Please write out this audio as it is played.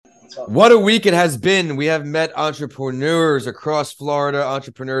What a week it has been. We have met entrepreneurs across Florida,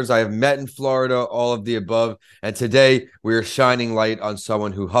 entrepreneurs I have met in Florida, all of the above. And today we are shining light on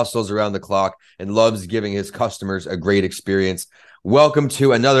someone who hustles around the clock and loves giving his customers a great experience. Welcome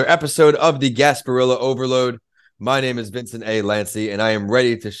to another episode of the Gasparilla Overload. My name is Vincent A. Lancey, and I am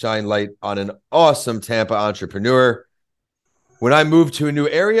ready to shine light on an awesome Tampa entrepreneur. When I moved to a new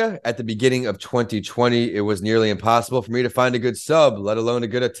area at the beginning of 2020, it was nearly impossible for me to find a good sub, let alone a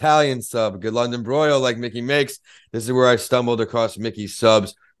good Italian sub, a good London broil like Mickey makes. This is where I stumbled across Mickey's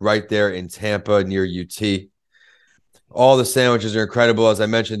Subs right there in Tampa near UT. All the sandwiches are incredible. As I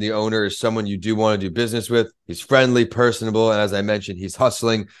mentioned, the owner is someone you do want to do business with. He's friendly, personable, and as I mentioned, he's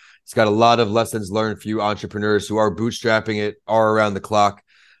hustling. He's got a lot of lessons learned for you entrepreneurs who are bootstrapping it, are around the clock.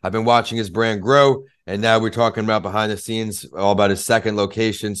 I've been watching his brand grow, and now we're talking about behind the scenes, all about his second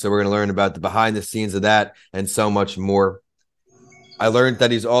location. So we're going to learn about the behind the scenes of that and so much more. I learned that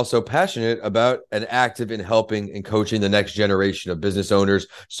he's also passionate about and active in helping and coaching the next generation of business owners.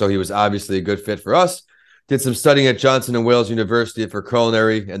 So he was obviously a good fit for us. Did some studying at Johnson & Wales University for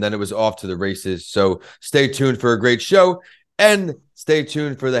culinary, and then it was off to the races. So stay tuned for a great show, and stay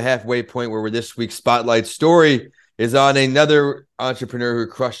tuned for the halfway point where this week's spotlight story is on another entrepreneur who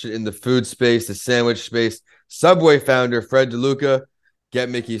crushed it in the food space, the sandwich space, Subway founder Fred DeLuca. Get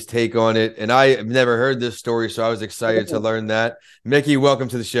Mickey's take on it. And I have never heard this story, so I was excited to learn that. Mickey, welcome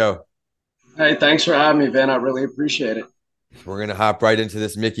to the show. Hey, thanks for having me, Ben. I really appreciate it. We're going to hop right into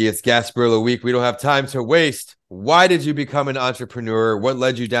this, Mickey. It's Gasparilla Week. We don't have time to waste. Why did you become an entrepreneur? What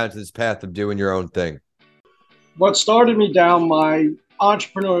led you down to this path of doing your own thing? What started me down my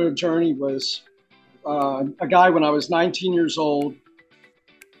entrepreneurial journey was a guy when I was 19 years old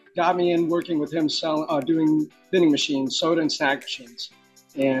got me in working with him doing vending machines, soda and snack machines.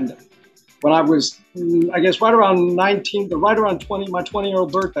 And when I was, I guess, right around 19, right around 20, my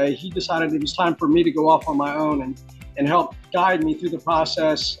 20-year-old birthday, he decided it was time for me to go off on my own and help guide me through the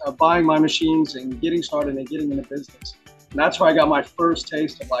process of buying my machines and getting started and getting into business. And that's where I got my first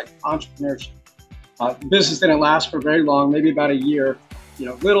taste of entrepreneurship. The business didn't last for very long, maybe about a year.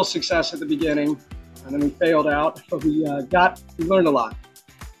 Little success at the beginning, and then we failed out, but we learned a lot.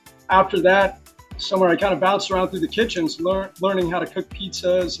 After that, somewhere I kind of bounced around through the kitchens, learning how to cook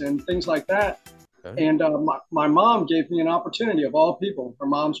pizzas and things like that. Okay. And my mom gave me an opportunity, of all people. Her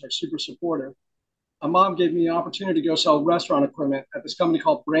moms are super supportive. My mom gave me an opportunity to go sell restaurant equipment at this company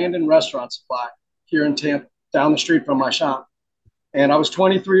called Brandon Restaurant Supply here in Tampa, down the street from my shop. And I was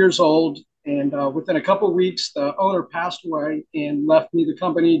 23 years old. And within a couple of weeks, the owner passed away and left me the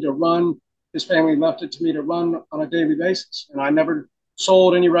company to run. His family left it to me to run on a daily basis. And I never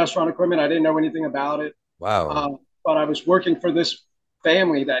sold any restaurant equipment. I didn't know anything about it. Wow. But I was working for this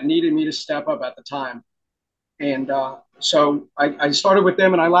family that needed me to step up at the time. And so I started with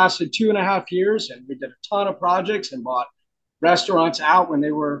them, and I lasted 2.5 years. And we did a ton of projects and bought restaurants out when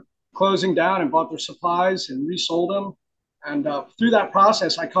they were closing down and bought their supplies and resold them. And through that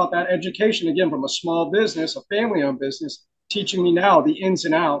process, I caught that education again from a small business, a family-owned business, teaching me now the ins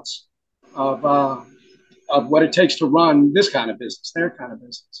and outs of what it takes to run this kind of business, their kind of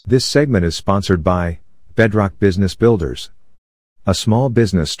business. This segment is sponsored by Bedrock Business Builders, a small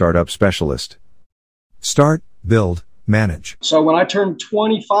business startup specialist. Start, build, manage. So when I turned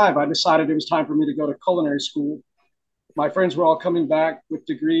 25, I decided it was time for me to go to culinary school. My friends were all coming back with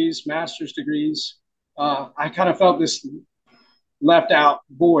degrees, master's degrees. I kind of felt this left out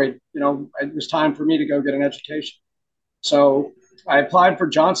void. It was time for me to go get an education. So I applied for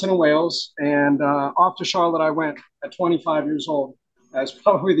Johnson & Wales, and off to Charlotte I went at 25 years old, as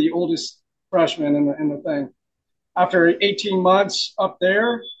probably the oldest freshman in the thing. After 18 months up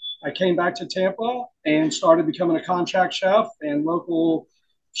there, I came back to Tampa and started becoming a contract chef and local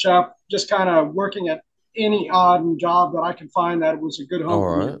chef, just kind of working at any odd job that I could find that was a good home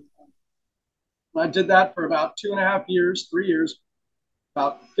for me. I did that for about 2.5 years, 3 years,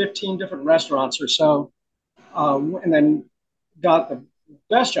 about 15 different restaurants or so, and then got the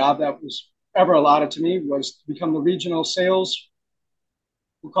best job that was ever allotted to me was to become the regional sales,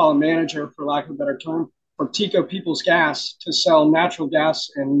 we'll call it manager for lack of a better term, for Tico Peoples Gas to sell natural gas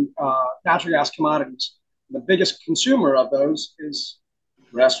and natural gas commodities. The biggest consumer of those is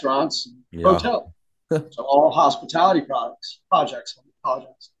restaurants and hotels. So all hospitality projects.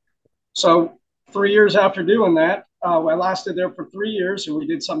 So 3 years after doing that, I lasted there for 3 years, and we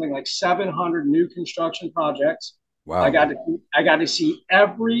did something like 700 new construction projects. Wow. I got to see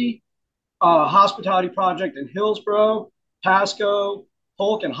every hospitality project in Hillsborough, Pasco,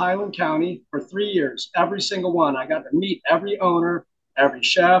 Polk, and Highland County for 3 years. Every single one. I got to meet every owner, every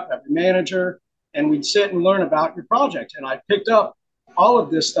chef, every manager, and we'd sit and learn about your project. And I picked up all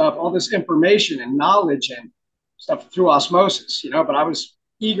of this stuff, all this information and knowledge and stuff through osmosis, but I was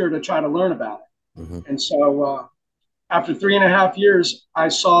eager to try to learn about it. Mm-hmm. And so after 3.5 years, I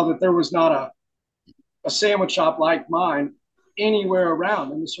saw that there was not a sandwich shop like mine anywhere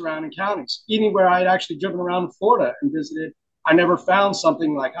around in the surrounding counties. Anywhere I had actually driven around Florida and visited, I never found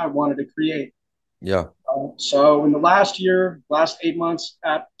something like I wanted to create. Yeah. So in the last 8 months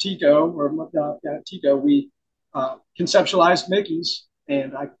at Tico, we conceptualized Mickey's,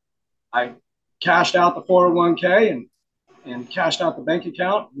 and I cashed out the 401k and cashed out the bank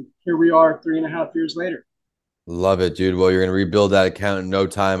account. And here we are 3.5 years later. Love it, dude. Well, you're going to rebuild that account in no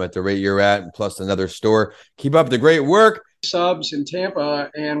time at the rate you're at, plus another store. Keep up the great work. Subs in Tampa,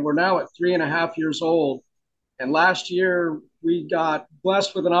 and we're now at 3.5 years old. And last year, we got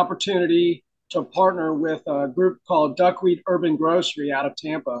blessed with an opportunity to partner with a group called Duckweed Urban Grocery out of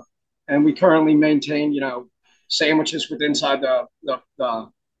Tampa. And we currently maintain, sandwiches with inside the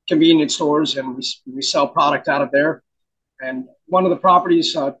convenience stores, and we sell product out of there. And one of the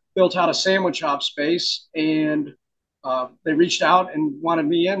properties built out a sandwich shop space, and they reached out and wanted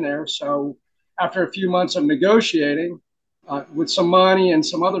me in there. So after a few months of negotiating with some money and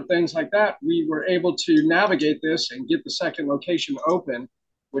some other things like that, we were able to navigate this and get the second location open,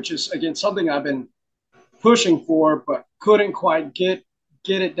 which is, again, something I've been pushing for, but couldn't quite get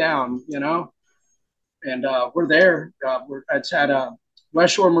it down, And we're there. It's at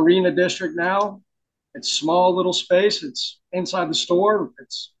West Shore Marina District now. It's small little space. It's inside the store.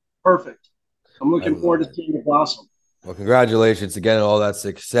 It's perfect. I'm looking forward to seeing it blossom. Well, congratulations again on all that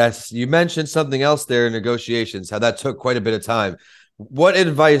success. You mentioned something else there in negotiations, how that took quite a bit of time. What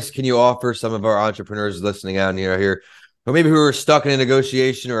advice can you offer some of our entrepreneurs listening out here, or maybe who are stuck in a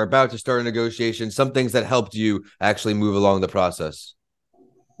negotiation or about to start a negotiation, some things that helped you actually move along the process?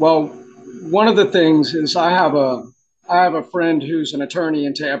 Well, one of the things is I have a friend who's an attorney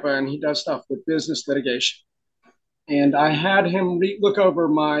in Tampa, and he does stuff with business litigation. And I had him look over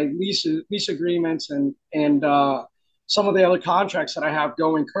my lease agreements and some of the other contracts that I have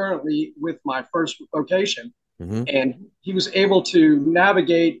going currently with my first location. Mm-hmm. And he was able to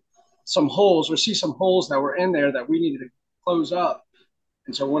navigate some holes or see some holes that were in there that we needed to close up.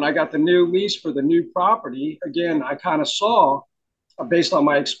 And so when I got the new lease for the new property, again, I kind of saw, based on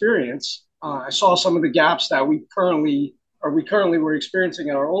my experience, I saw some of the gaps that we currently were experiencing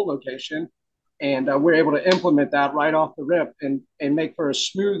at our old location, and we're able to implement that right off the rip and make for a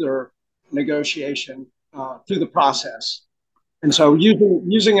smoother negotiation through the process. And so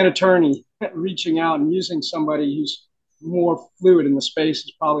using an attorney, reaching out and using somebody who's more fluid in the space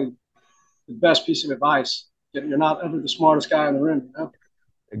is probably the best piece of advice. You're not ever the smartest guy in the room.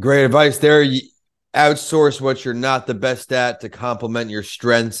 Great advice there. You outsource what you're not the best at to complement your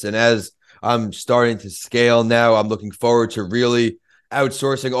strengths. And as I'm starting to scale now, I'm looking forward to really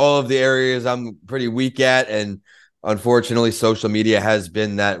outsourcing all of the areas I'm pretty weak at. And unfortunately, social media has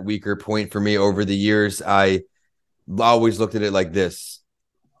been that weaker point for me over the years. I always looked at it like this.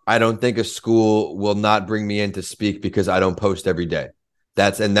 I don't think a school will not bring me in to speak because I don't post every day.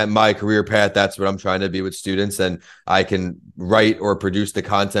 That my career path, that's what I'm trying to be with students, and I can write or produce the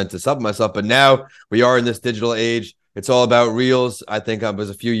content to supplement myself. But now we are in this digital age. It's all about reels. I think I was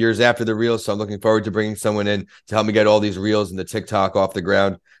a few years after the reels, so I'm looking forward to bringing someone in to help me get all these reels and the TikTok off the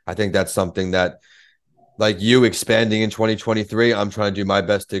ground. I think that's something that, like you expanding in 2023, I'm trying to do my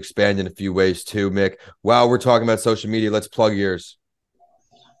best to expand in a few ways too, Mick. While we're talking about social media, let's plug yours.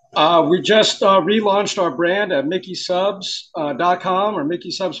 We just relaunched our brand at MickeySubs.com or Mickey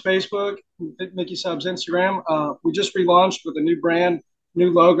Subs Facebook, Mickey Subs Instagram. We just relaunched with a new brand,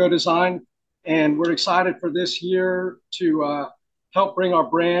 new logo design, and we're excited for this year to help bring our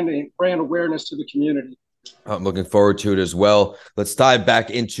brand and brand awareness to the community. I'm looking forward to it as well. Let's dive back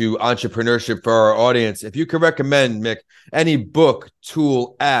into entrepreneurship for our audience. If you could recommend, Mick, any book,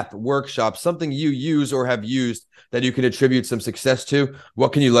 tool, app, workshop, something you use or have used that you can attribute some success to,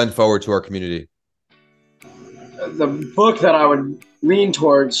 what can you lend forward to our community? The book that I would lean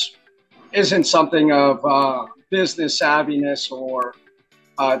towards isn't something of business savviness or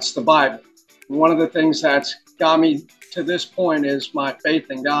it's the Bible. One of the things that's got me to this point is my faith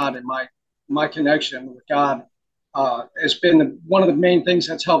in God and my connection with God. It's been one of the main things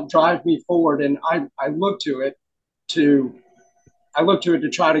that's helped drive me forward. And I look to it to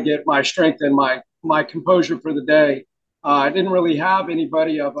try to get my strength and my composure for the day. I didn't really have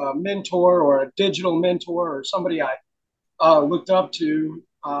anybody of a mentor or a digital mentor or somebody I looked up to.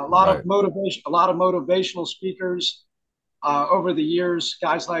 A lot of motivational speakers over the years,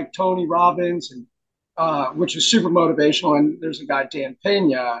 guys like Tony Robbins, and which is super motivational. And there's a guy, Dan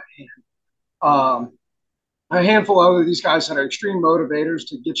Pena, and a handful of these guys that are extreme motivators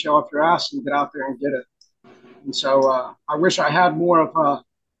to get you off your ass and get out there and get it. And so I wish I had more of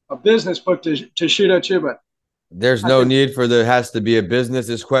a business book to shoot at you, but There's I no think need for there has to be a business.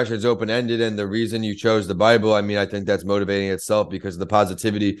 This question is open ended, and the reason you chose the Bible, I mean, I think that's motivating itself because of the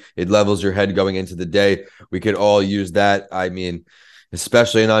positivity. It levels your head going into the day. We could all use that. I mean,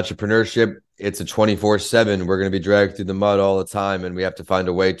 especially in entrepreneurship, it's a 24/7. We're going to be dragged through the mud all the time, and we have to find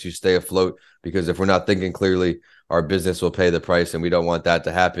a way to stay afloat because if we're not thinking clearly, our business will pay the price, and we don't want that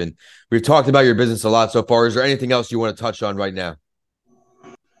to happen. We've talked about your business a lot so far. Is there anything else you want to touch on right now?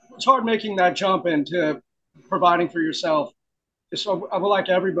 it's hard making that jump into providing for yourself. So I would like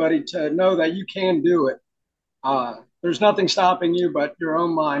everybody to know that you can do it. There's nothing stopping you but your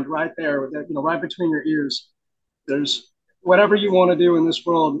own mind right there, right between your ears. There's whatever you want to do in this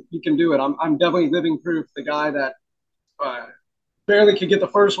world, you can do it. I'm definitely living proof. The guy that uh, barely could get the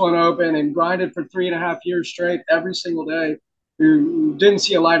first one open and grinded for 3.5 years straight every single day, who didn't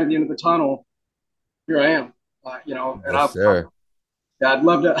see a light at the end of the tunnel. Here I am, and Yes, sir. I'd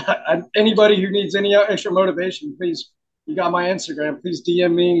love to. Anybody who needs any extra motivation, please, you got my Instagram. Please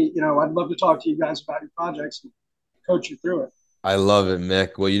DM me. I'd love to talk to you guys about your projects and coach you through it. I love it,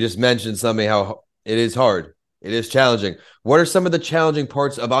 Mick. Well, you just mentioned something how it is hard. It is challenging. What are some of the challenging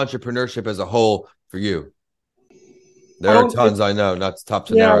parts of entrepreneurship as a whole for you? There are tons, I know, not tough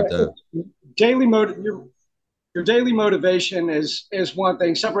to narrow Yeah, it down. daily your daily motivation is one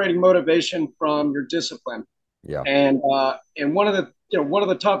thing. Separating motivation from your discipline, Yeah. and one of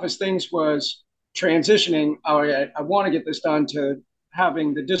the toughest things was transitioning. I want to get this done to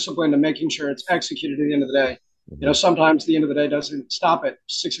having the discipline to making sure it's executed at the end of the day. Mhm. Sometimes the end of the day doesn't stop at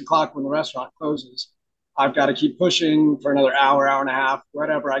 6 o'clock when the restaurant closes. I've got to keep pushing for another hour, hour and a half,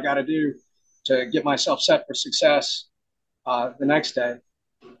 whatever I got to do to get myself set for success the next day.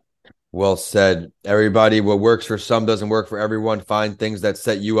 Well said. Everybody, what works for some doesn't work for everyone. Find things that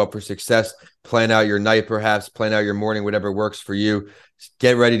set you up for success. Plan out your night, perhaps. Plan out your morning, whatever works for you.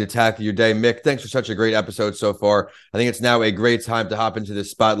 Get ready to tackle your day. Mick, thanks for such a great episode so far. I think it's now a great time to hop into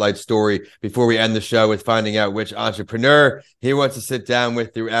this spotlight story before we end the show with finding out which entrepreneur he wants to sit down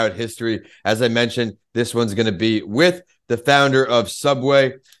with throughout history. As I mentioned, this one's going to be with the founder of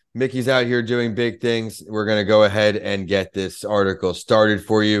Subway. Mickey's out here doing big things. We're going to go ahead and get this article started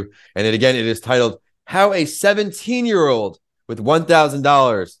for you. And it is titled How a 17-Year-Old with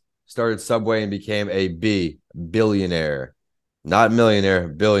 $1,000 started Subway and became a billionaire. Not millionaire,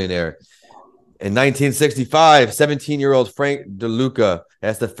 billionaire. In 1965, 17-year-old Frank DeLuca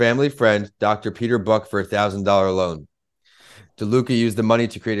asked a family friend, Dr. Peter Buck, for a $1,000 loan. DeLuca used the money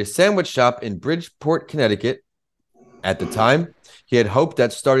to create a sandwich shop in Bridgeport, Connecticut. At the time, he had hoped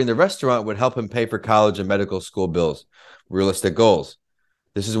that starting the restaurant would help him pay for college and medical school bills. Realistic goals.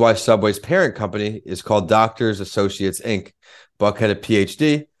 This is why Subway's parent company is called Doctors Associates, Inc. Buck had a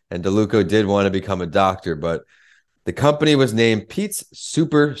PhD, and DeLuca did want to become a doctor, but the company was named Pete's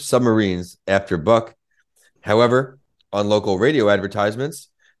Super Submarines after Buck. However, on local radio advertisements,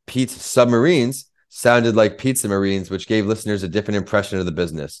 Pete's Submarines sounded like Pizza Marines, which gave listeners a different impression of the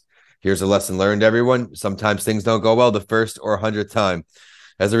business. Here's a lesson learned, everyone. Sometimes things don't go well the first or 100th time.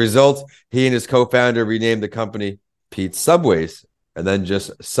 As a result, he and his co-founder renamed the company Pete's Subways and then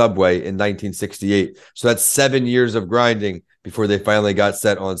just Subway in 1968. So that's 7 years of grinding before they finally got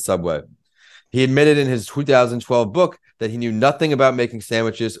set on Subway. He admitted in his 2012 book that he knew nothing about making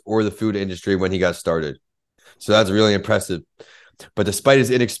sandwiches or the food industry when he got started. So that's really impressive. But despite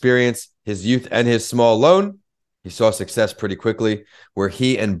his inexperience, his youth, and his small loan, he saw success pretty quickly, where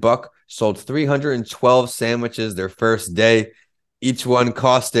he and Buck sold 312 sandwiches their first day, each one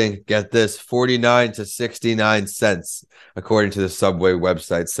costing, get this, 49 to 69 cents, according to the Subway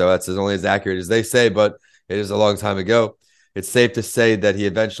website. So that's only as accurate as they say, but it is a long time ago. It's safe to say that he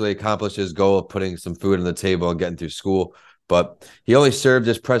eventually accomplished his goal of putting some food on the table and getting through school. But he only served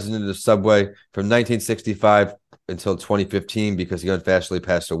as president of Subway from 1965 until 2015 because he unfortunately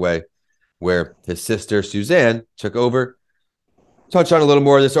passed away, where his sister Suzanne took over. Touch on a little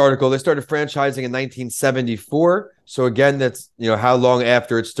more of this article. They started franchising in 1974. So again, that's how long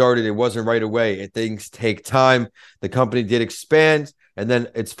after it started. It wasn't right away. Things take time. The company did expand, and then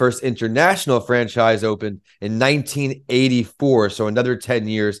its first international franchise opened in 1984. So another 10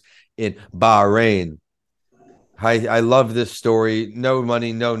 years in Bahrain. I love this story. No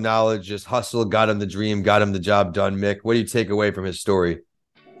money, no knowledge, just hustle. Got him the dream, got him the job done. Mick, what do you take away from his story?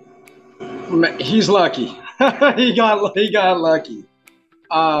 He's lucky. he got lucky.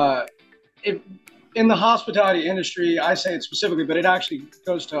 In the hospitality industry, I say it specifically, but it actually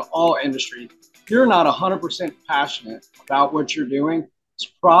goes to all industry. If you're not 100% passionate about what you're doing,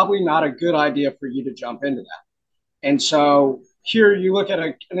 it's probably not a good idea for you to jump into that. And so here you look at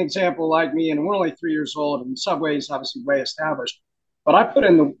an example like me, and we're only 3 years old, and Subway is obviously way established. But I put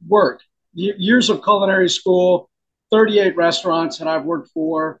in the work, years of culinary school, 38 restaurants that I've worked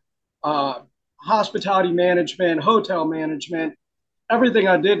for, hospitality management, hotel management, everything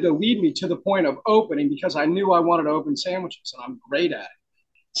I did to lead me to the point of opening, because I knew I wanted to open sandwiches, and I'm great at it.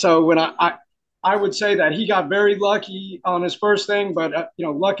 So when I would say that he got very lucky on his first thing, but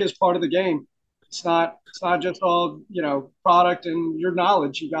luck is part of the game. It's not just all product and your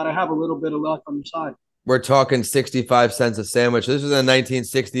knowledge. You got to have a little bit of luck on your side. We're talking 65 cents a sandwich. This was in the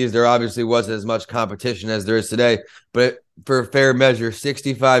 1960s. There obviously wasn't as much competition as there is today, but for fair measure,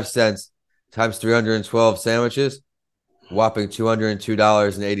 65 cents times 312 sandwiches, whopping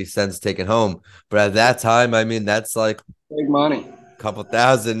 $202.80 taken home. But at that time, I mean, that's like big money. A couple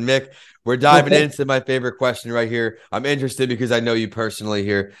thousand. Mick, we're diving into my favorite question right here. I'm interested because I know you personally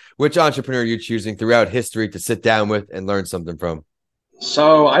here. Which entrepreneur are you choosing throughout history to sit down with and learn something from?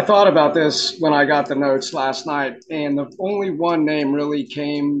 So I thought about this when I got the notes last night, and the only one name really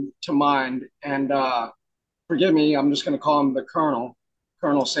came to mind. And forgive me, I'm just going to call him the Colonel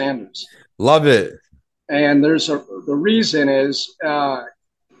Sanders. Love it. And the reason is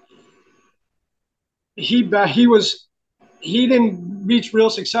he didn't reach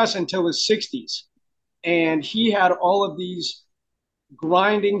real success until his 60s, and he had all of these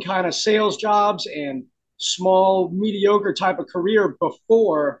grinding kind of sales jobs and small, mediocre type of career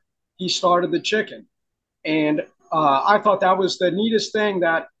before he started the chicken. And I thought that was the neatest thing,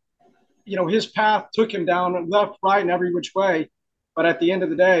 that, his path took him down left, right, and every which way. But at the end of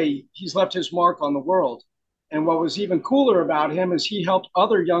the day, he's left his mark on the world. And what was even cooler about him is he helped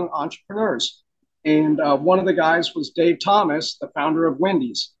other young entrepreneurs. And one of the guys was Dave Thomas, the founder of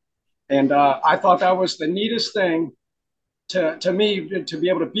Wendy's. And I thought that was the neatest thing to me, to be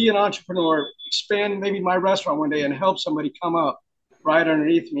able to be an entrepreneur, expand maybe my restaurant one day and help somebody come up right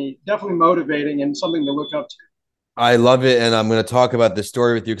underneath me. Definitely motivating and something to look up to. I love it. And I'm going to talk about this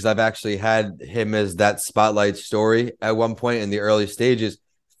story with you because I've actually had him as that spotlight story at one point in the early stages.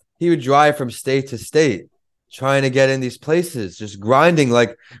 He would drive from state to state trying to get in these places, just grinding,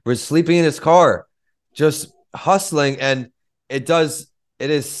 like was sleeping in his car, just hustling. And it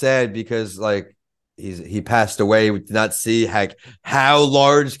is sad because like he passed away. We did not see how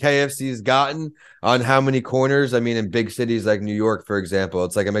large KFC's gotten on how many corners. I mean, in big cities like New York, for example,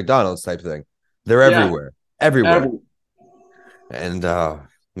 it's like a McDonald's type thing. They're everywhere. And man,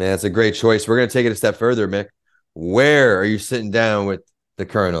 it's a great choice. We're going to take it a step further, Mick. Where are you sitting down with the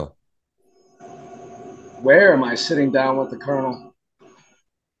Colonel? Where am I sitting down with the Colonel?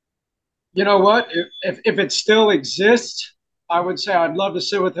 You know what? If it still exists, I would say I'd love to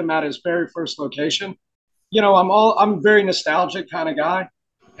sit with him at his very first location. I'm a very nostalgic kind of guy.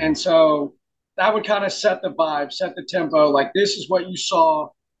 And so that would kind of set the vibe, set the tempo. Like, this is what you saw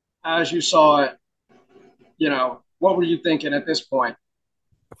as you saw it. What were you thinking at this point?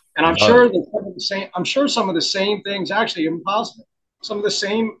 And I'm sure that some of the same things, actually impossible. Some of the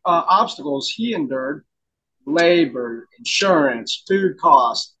same obstacles he endured: labor, insurance, food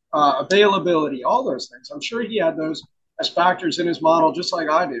costs, availability, all those things. I'm sure he had those as factors in his model, just like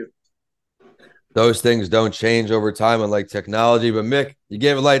I do. Those things don't change over time, unlike technology. But Mick, you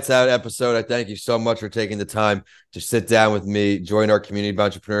gave a lights out episode. I thank you so much for taking the time to sit down with me, join our community of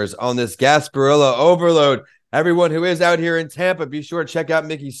entrepreneurs on this Gasparilla overload. Everyone who is out here in Tampa, be sure to check out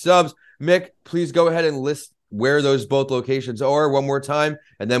Mickey Subs. Mick, please go ahead and list where those both locations are one more time,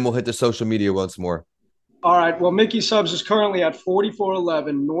 and then we'll hit the social media once more. All right. Well, Mickey Subs is currently at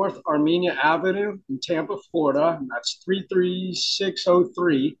 4411 North Armenia Avenue in Tampa, Florida. And that's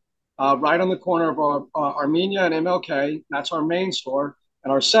 33603, right on the corner of Armenia and MLK. That's our main store.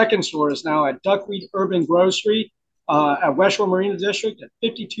 And our second store is now at Duckweed Urban Grocery at West Shore Marina District at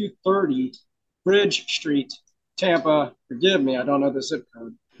 5230 Bridge Street, Tampa. Forgive me, I don't know the zip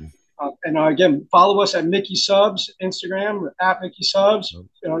code. And again, follow us at Mickey Subs, Instagram, at Mickey Subs.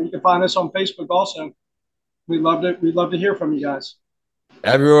 You can find us on Facebook also. We'd love to hear from you guys.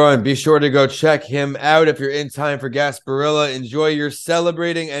 Everyone, be sure to go check him out if you're in time for Gasparilla. Enjoy your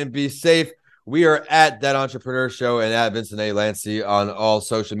celebrating and be safe. We are at That Entrepreneur Show and at Vincent A. Lancy on all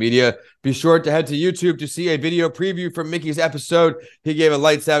social media. Be sure to head to YouTube to see a video preview from Mickey's episode. He gave a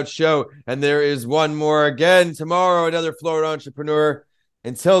lights out show, and there is one more again tomorrow, another Florida entrepreneur.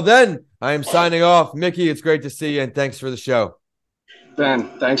 Until then, I am signing off. Mickey, it's great to see you, and thanks for the show. Ben,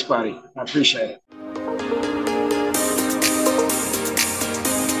 thanks, buddy. I appreciate it.